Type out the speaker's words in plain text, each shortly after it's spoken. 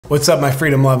What's up, my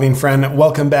freedom-loving friend?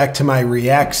 Welcome back to my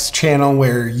Reacts channel,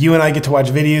 where you and I get to watch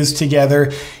videos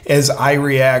together as I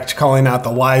react, calling out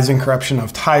the lies and corruption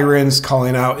of tyrants,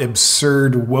 calling out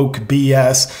absurd woke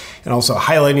BS, and also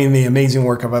highlighting the amazing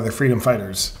work of other freedom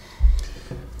fighters.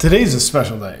 Today's a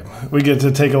special day. We get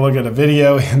to take a look at a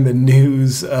video in the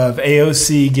news of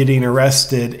AOC getting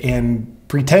arrested and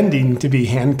pretending to be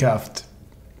handcuffed.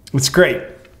 It's great.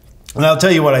 And I'll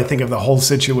tell you what I think of the whole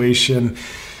situation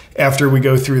after we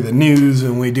go through the news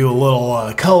and we do a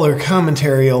little color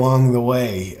commentary along the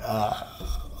way.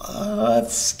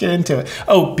 Let's get into it.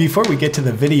 Oh, before we get to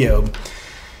the video,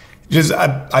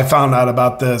 I found out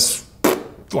about this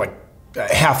like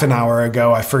half an hour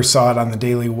ago. I first saw it on the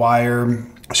Daily Wire.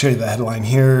 I'll show you the headline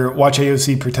here. Watch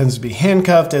AOC pretends to be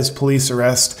handcuffed as police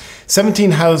arrest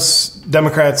 17 House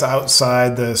Democrats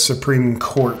outside the Supreme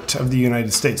Court of the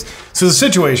United States. So the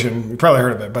situation, you probably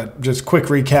heard of it, but just quick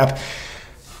recap.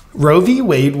 Roe v.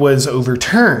 Wade was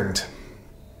overturned.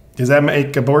 Does that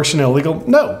make abortion illegal?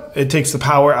 No. It takes the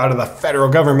power out of the federal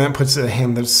government, puts it in the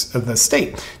hands of the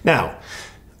state. Now,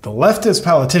 the leftist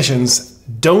politicians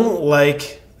don't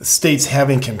like states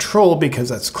having control because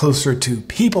that's closer to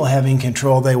people having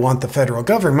control. They want the federal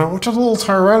government, which is a little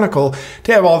tyrannical,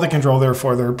 to have all the control.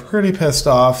 Therefore, they're pretty pissed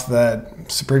off that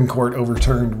Supreme Court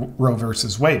overturned Roe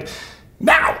versus Wade.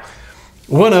 Now,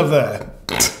 one of the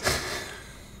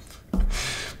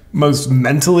most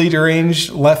mentally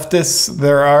deranged leftists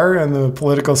there are on the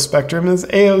political spectrum is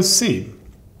AOC.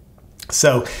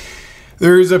 So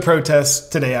there's a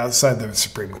protest today outside the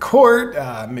Supreme Court,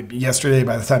 maybe yesterday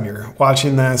by the time you're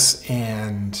watching this,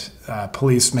 and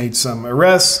police made some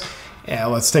arrests.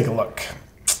 Let's take a look.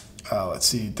 Let's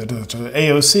see, the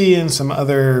AOC and some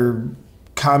other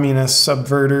communist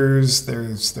subverters,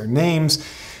 there's their names.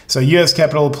 So U.S.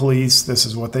 Capitol Police, this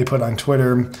is what they put on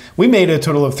Twitter. We made a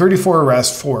total of 34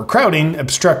 arrests for crowding,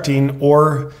 obstructing,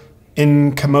 or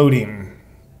incommoding.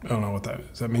 I don't know what that is.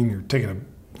 Does that mean you're taking a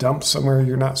dump somewhere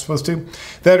you're not supposed to?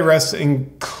 That arrest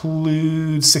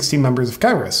includes 16 members of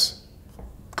Congress.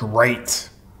 Great.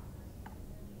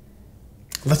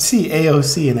 Let's see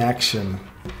AOC in action.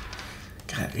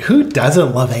 God, who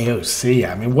doesn't love AOC?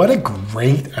 I mean, what a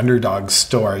great underdog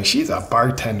story. She's a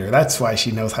bartender. That's why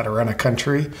she knows how to run a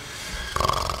country.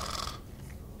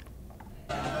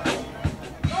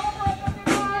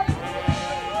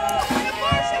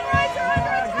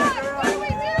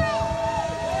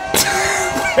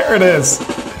 There it is.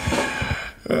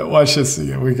 Watch this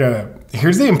again.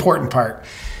 Here's the important part.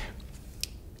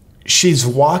 She's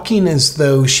walking as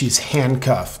though she's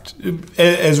handcuffed.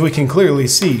 As we can clearly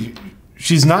see,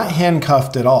 she's not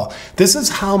handcuffed at all. This is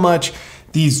how much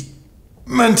these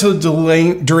mental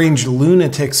deranged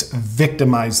lunatics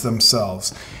victimize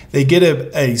themselves. They get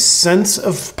a sense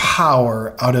of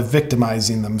power out of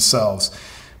victimizing themselves.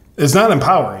 It's not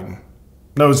empowering.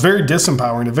 No, it's very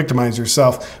disempowering to victimize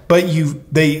yourself, but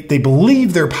they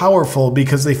believe they're powerful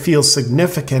because they feel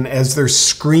significant as they're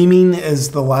screaming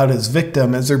as the loudest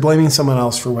victim, as they're blaming someone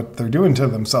else for what they're doing to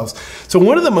themselves. So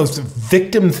one of the most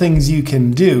victim things you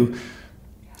can do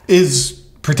is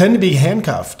pretend to be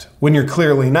handcuffed when you're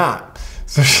clearly not.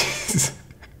 So she's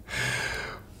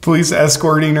police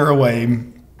escorting her away,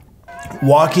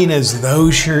 walking as though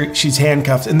she's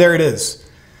handcuffed, and there it is.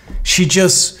 She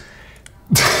just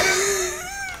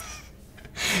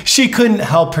she couldn't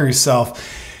help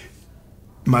herself.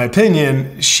 My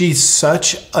opinion, she's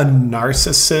such a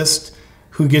narcissist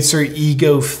who gets her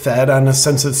ego fed on a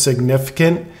sense of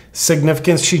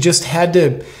significance. She just had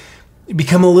to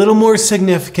become a little more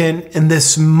significant in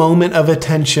this moment of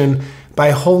attention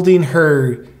by holding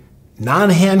her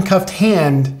non-handcuffed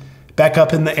hand back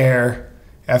up in the air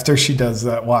after she does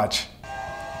that. Watch.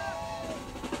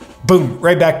 Boom,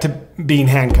 right back to being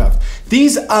handcuffed.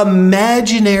 These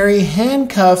imaginary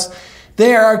handcuffs,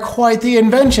 they are quite the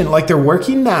invention. Like, they're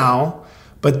working now,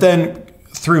 but then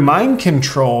through mind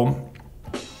control,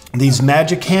 these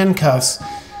magic handcuffs,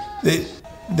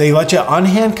 they let you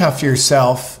unhandcuff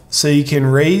yourself so you can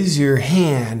raise your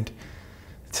hand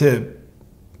to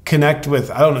connect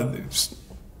with, I don't know, there's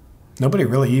nobody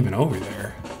really even over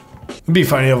there. It'd be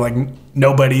funny if like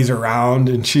nobody's around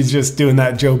and she's just doing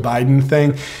that Joe Biden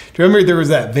thing. Do you remember there was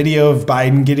that video of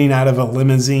Biden getting out of a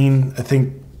limousine, I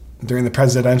think during the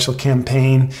presidential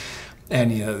campaign,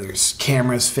 and you know, there's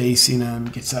cameras facing him,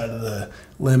 gets out of the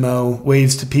limo,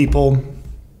 waves to people.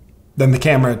 Then the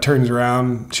camera turns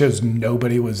around, shows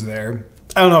nobody was there.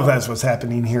 I don't know if that's what's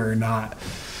happening here or not,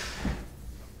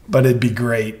 but it'd be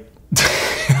great.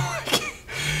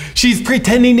 She's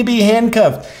pretending to be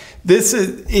handcuffed.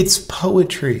 It's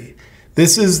poetry.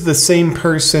 This is the same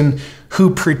person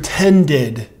who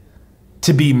pretended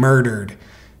to be murdered.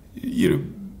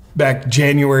 back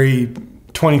January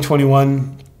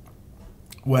 2021,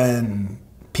 when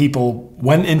people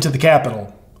went into the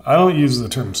Capitol. I don't use the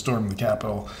term storm the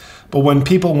Capitol, but when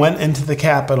people went into the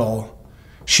Capitol,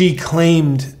 she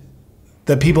claimed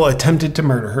that people attempted to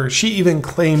murder her. She even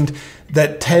claimed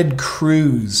that Ted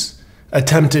Cruz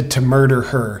attempted to murder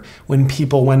her when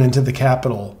people went into the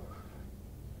Capitol.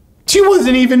 She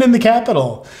wasn't even in the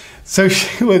Capitol. So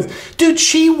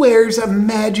she wears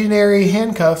imaginary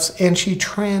handcuffs and she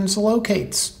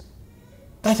translocates.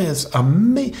 That is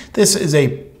amazing. This is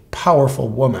a powerful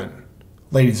woman,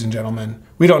 ladies and gentlemen.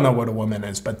 We don't know what a woman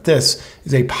is, but this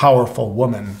is a powerful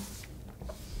woman.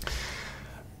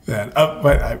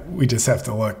 We just have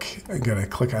to look. I'm going to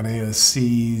click on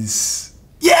AOC's.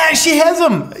 Yeah, she has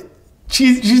them.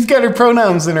 She's got her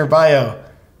pronouns in her bio.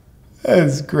 That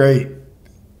is great.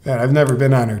 Man, I've never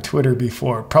been on her Twitter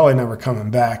before. Probably never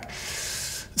coming back.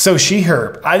 So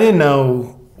her. I didn't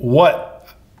know what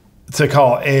to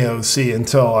call AOC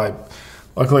until I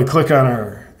luckily click on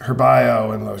her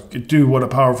bio and look, dude, what a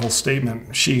powerful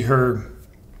statement. She, her.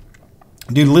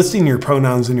 Dude, listing your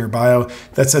pronouns in your bio,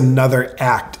 that's another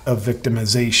act of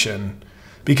victimization,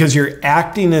 because you're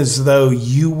acting as though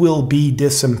you will be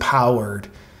disempowered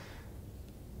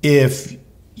if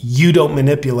you don't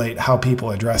manipulate how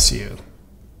people address you.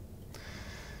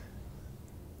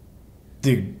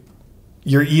 Dude,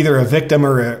 you're either a victim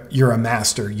or you're a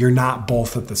master. You're not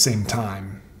both at the same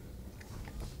time.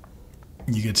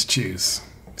 You get to choose.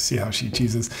 See how she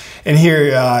chooses. And here,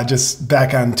 just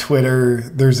back on Twitter,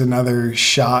 there's another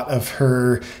shot of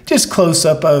her, just close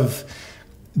up of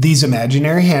these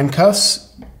imaginary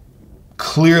handcuffs.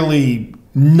 Clearly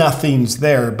nothing's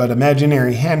there, but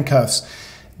imaginary handcuffs,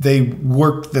 they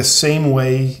work the same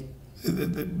way.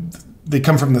 They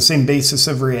come from the same basis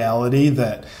of reality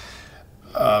that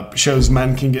shows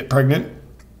men can get pregnant.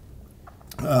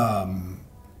 Men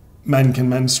can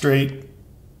menstruate.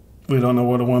 We don't know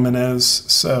what a woman is.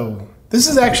 So this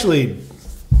is actually,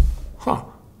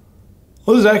 well,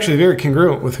 this is actually very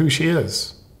congruent with who she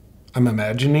is. I'm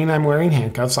imagining I'm wearing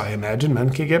handcuffs. I imagine men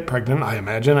can get pregnant. I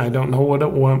imagine I don't know what a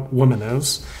woman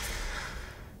is.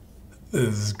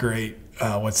 This is great.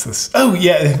 What's this? Oh,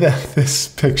 yeah, this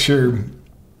picture.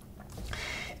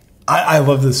 I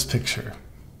love this picture.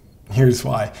 Here's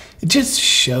why. It just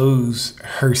shows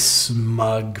her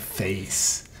smug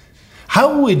face.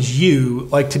 How would you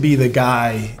like to be the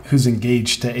guy who's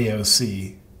engaged to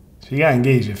AOC? She got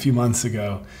engaged a few months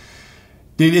ago.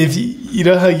 Dude, if you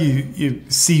know how you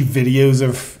see videos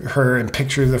of her and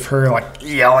pictures of her like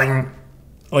yelling,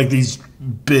 like these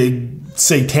big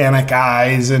satanic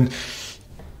eyes and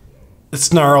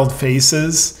snarled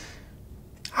faces.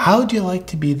 How would you like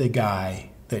to be the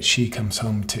guy that she comes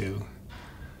home to?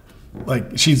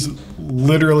 Like, she's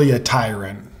literally a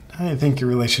tyrant. I think your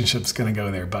relationship's going to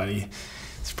go there, buddy.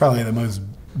 It's probably the most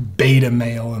beta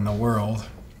male in the world.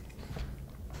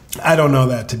 I don't know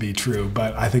that to be true,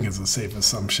 but I think it's a safe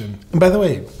assumption. And by the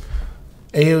way,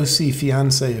 AOC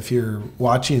fiance, if you're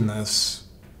watching this,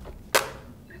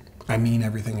 I mean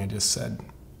everything I just said.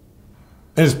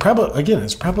 It's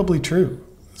probably true.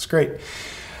 It's great.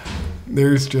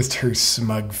 There's just her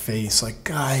smug face, like,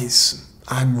 guys,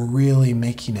 I'm really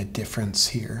making a difference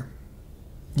here.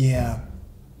 Yeah.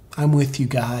 I'm with you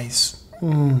guys.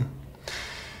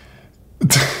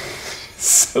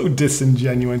 So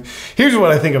disingenuous. Here's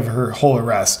what I think of her whole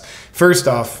arrest. First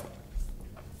off,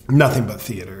 nothing but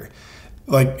theater.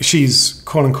 Like, she's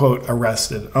quote unquote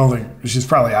arrested. I don't think she's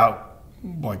probably out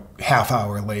like half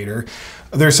hour later.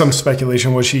 There's some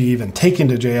speculation. Was she even taken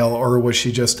to jail, or was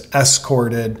she just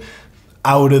escorted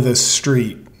out of the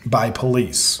street by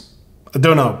police? I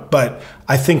don't know, but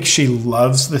I think she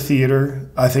loves the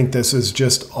theater. I think this is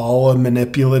just all a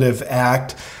manipulative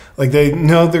act. Like, they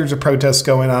know there's a protest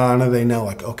going on, and they know,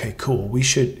 like, okay, cool. We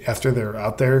should, after they're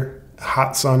out there,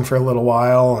 hot sun for a little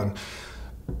while and,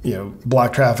 you know,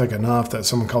 block traffic enough that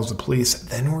someone calls the police,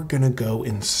 then we're going to go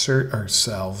insert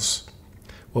ourselves.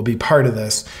 We'll be part of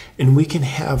this, and we can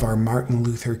have our Martin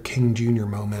Luther King Jr.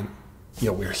 moment, you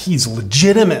know, where he's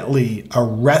legitimately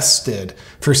arrested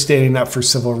for standing up for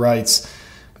civil rights.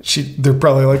 They're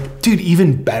probably like, dude,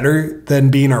 even better than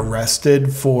being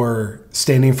arrested for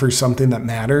standing for something that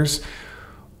matters.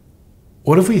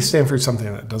 What if we stand for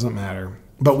something that doesn't matter,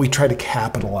 but we try to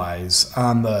capitalize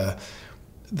on the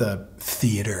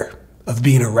theater of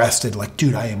being arrested? Like,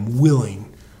 dude, I am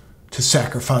willing to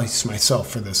sacrifice myself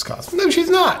for this cause. No, she's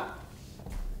not.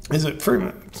 Is it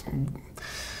for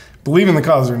believe in the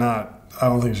cause or not? I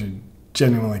don't think she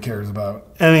genuinely cares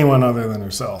about anyone other than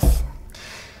herself.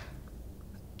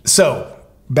 So,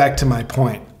 back to my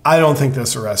point. I don't think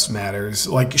this arrest matters.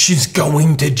 Like, she's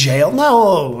going to jail.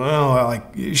 No, like,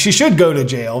 she should go to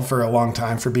jail for a long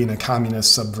time for being a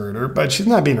communist subverter, but she's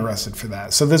not being arrested for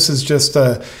that. So this is just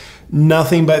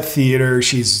nothing but theater.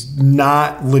 She's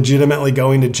not legitimately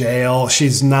going to jail.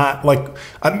 She's not, like,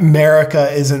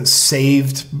 America isn't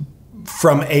saved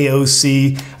from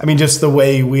AOC. I mean, just the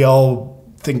way we all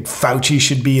think Fauci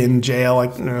should be in jail.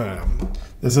 Like, no,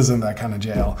 this isn't that kind of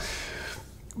jail.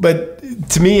 But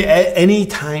to me, any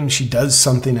time she does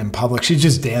something in public, she's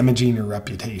just damaging her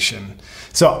reputation.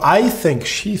 So I think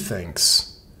she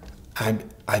thinks,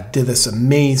 I did this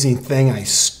amazing thing. I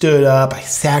stood up. I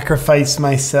sacrificed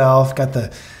myself. Got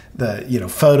the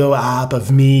photo op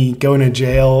of me going to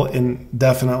jail in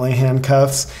definitely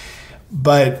handcuffs.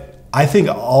 But I think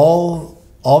all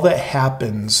that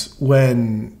happens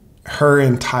when her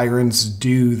and tyrants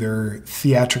do their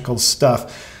theatrical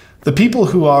stuff, the people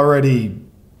who already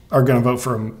are going to vote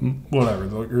for him, whatever,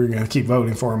 you're going to keep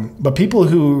voting for him. But people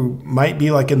who might be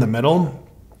like in the middle,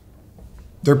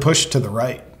 they're pushed to the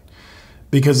right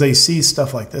because they see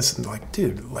stuff like this and they're like,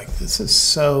 dude, like, this is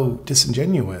so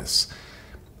disingenuous.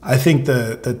 I think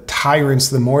the tyrants,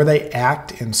 the more they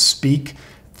act and speak,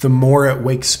 the more it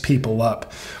wakes people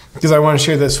up. Because I want to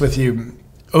share this with you.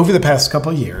 Over the past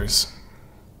couple of years,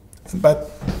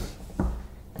 but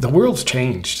the world's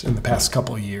changed in the past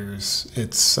couple of years.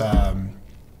 It's,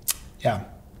 yeah,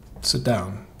 sit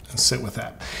down and sit with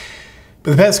that.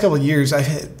 But the past couple of years, I've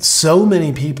had so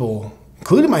many people,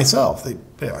 including myself,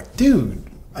 they're like, dude,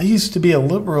 I used to be a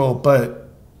liberal, but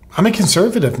I'm a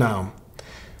conservative now.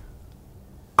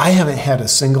 I haven't had a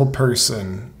single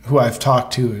person who I've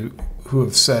talked to who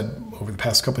have said over the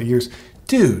past couple of years,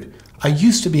 dude, I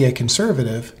used to be a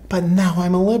conservative, but now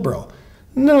I'm a liberal.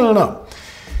 No.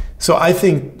 So I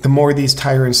think the more these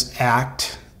tyrants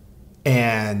act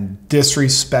and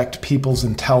disrespect people's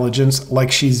intelligence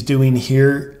like she's doing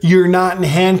here, you're not in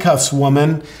handcuffs,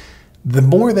 woman, the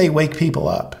more they wake people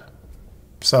up.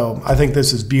 So I think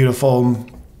this is beautiful,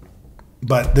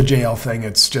 but the jail thing,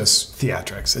 it's just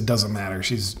theatrics. It doesn't matter.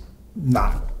 She's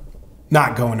not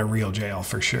going to real jail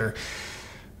for sure.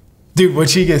 Dude, when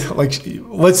she gets, like,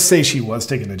 let's say she was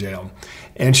taken to jail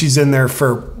and she's in there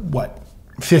for what,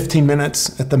 15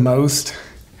 minutes at the most.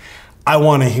 I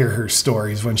want to hear her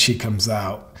stories when she comes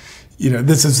out. You know,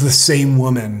 this is the same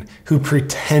woman who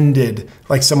pretended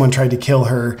like someone tried to kill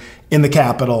her in the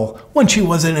Capitol when she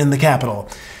wasn't in the Capitol.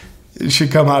 She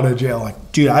come out of jail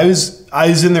like, dude, I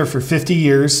was in there for 50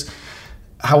 years.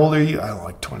 How old are you? I'm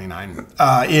like 29.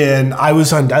 And I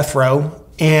was on death row.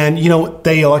 And, you know,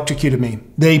 they electrocuted me.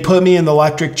 They put me in the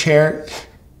electric chair.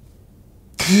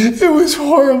 It was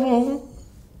horrible.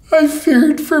 I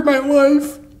feared for my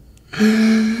life.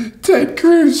 Ted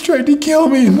Cruz tried to kill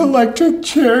me in the electric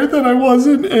chair that I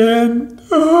wasn't in.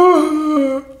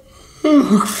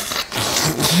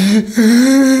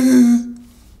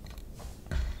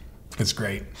 It's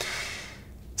great.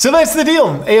 So that's the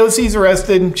deal. AOC's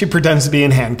arrested. She pretends to be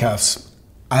in handcuffs.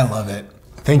 I love it.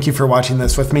 Thank you for watching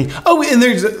this with me. Oh, and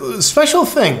there's a special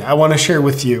thing I want to share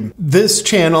with you. This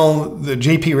channel, the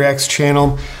JP Reacts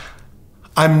channel,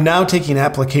 I'm now taking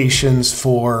applications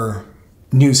for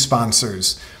new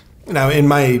sponsors. Now, you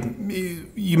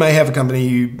might have a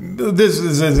company, this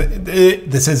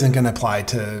isn't going to apply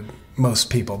to most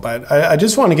people, but I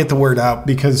just want to get the word out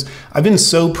because I've been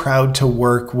so proud to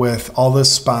work with all the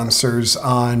sponsors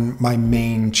on my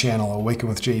main channel, Awaken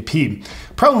with JP.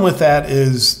 Problem with that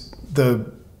is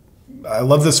I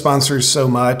love the sponsors so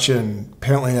much, and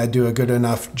apparently I do a good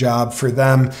enough job for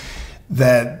them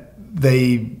that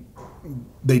they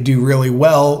do really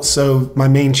well. So my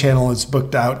main channel is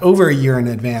booked out over a year in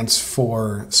advance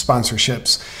for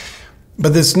sponsorships.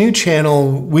 But this new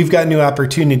channel, we've got new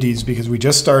opportunities because we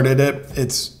just started it.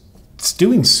 It's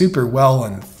doing super well,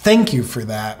 and thank you for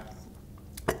that.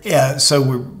 Yeah, so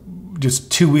we're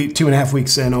just 2.5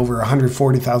 weeks in, over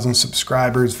 140,000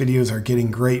 subscribers. Videos are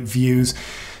getting great views.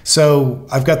 So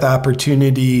I've got the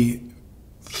opportunity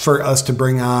for us to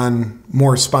bring on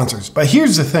more sponsors. But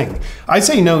here's the thing. I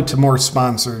say no to more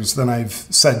sponsors than I've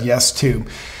said yes to.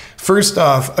 First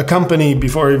off, a company,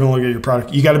 before I even look at your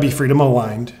product, you got to be freedom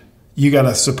aligned. You got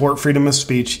to support freedom of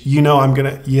speech. You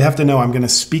have to know I'm going to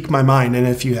speak my mind. And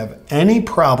if you have any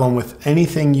problem with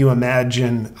anything you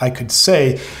imagine I could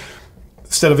say,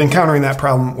 instead of encountering that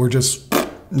problem, we're just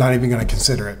not even going to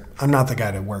consider it. I'm not the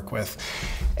guy to work with.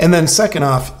 And then second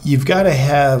off, you've got to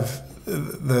have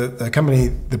the company,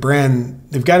 the brand,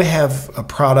 they've got to have a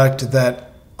product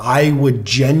that I would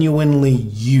genuinely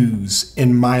use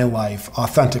in my life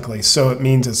authentically. So it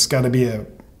means it's got to be a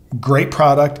great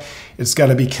product. It's got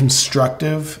to be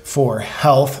constructive for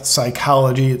health,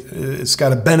 psychology. It's got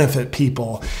to benefit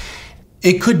people.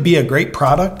 It could be a great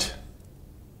product,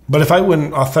 but if I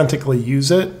wouldn't authentically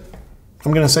use it,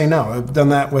 I'm going to say no. I've done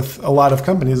that with a lot of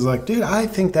companies. Like, dude, I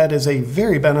think that is a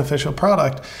very beneficial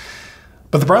product.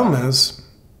 But the problem is,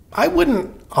 I wouldn't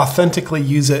authentically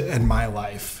use it in my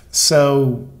life.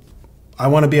 So I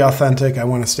want to be authentic. I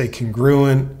want to stay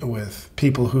congruent with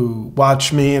people who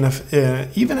watch me. And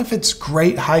even if it's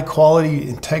great, high quality,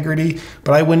 integrity,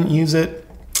 but I wouldn't use it,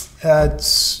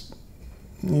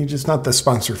 you're just not the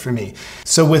sponsor for me.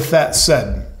 So with that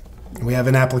said, we have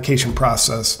an application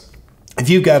process. If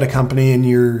you've got a company and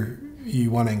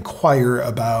you want to inquire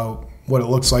about what it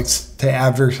looks like to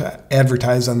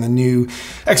advertise on the new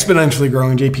exponentially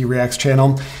growing JP Reacts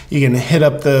channel, you can hit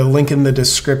up the link in the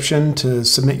description to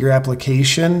submit your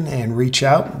application and reach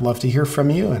out. Love to hear from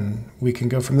you, and we can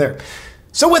go from there.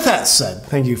 So with that said,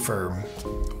 thank you for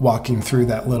walking through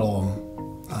that little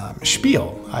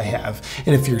spiel I have.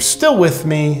 And if you're still with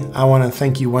me, I want to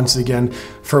thank you once again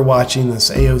for watching this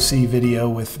AOC video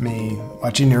with me,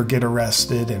 watching her get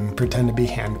arrested and pretend to be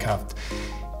handcuffed.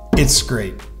 It's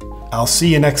great. I'll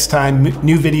see you next time.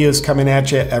 New videos coming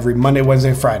at you every Monday,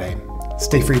 Wednesday, Friday.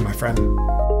 Stay free, my friend.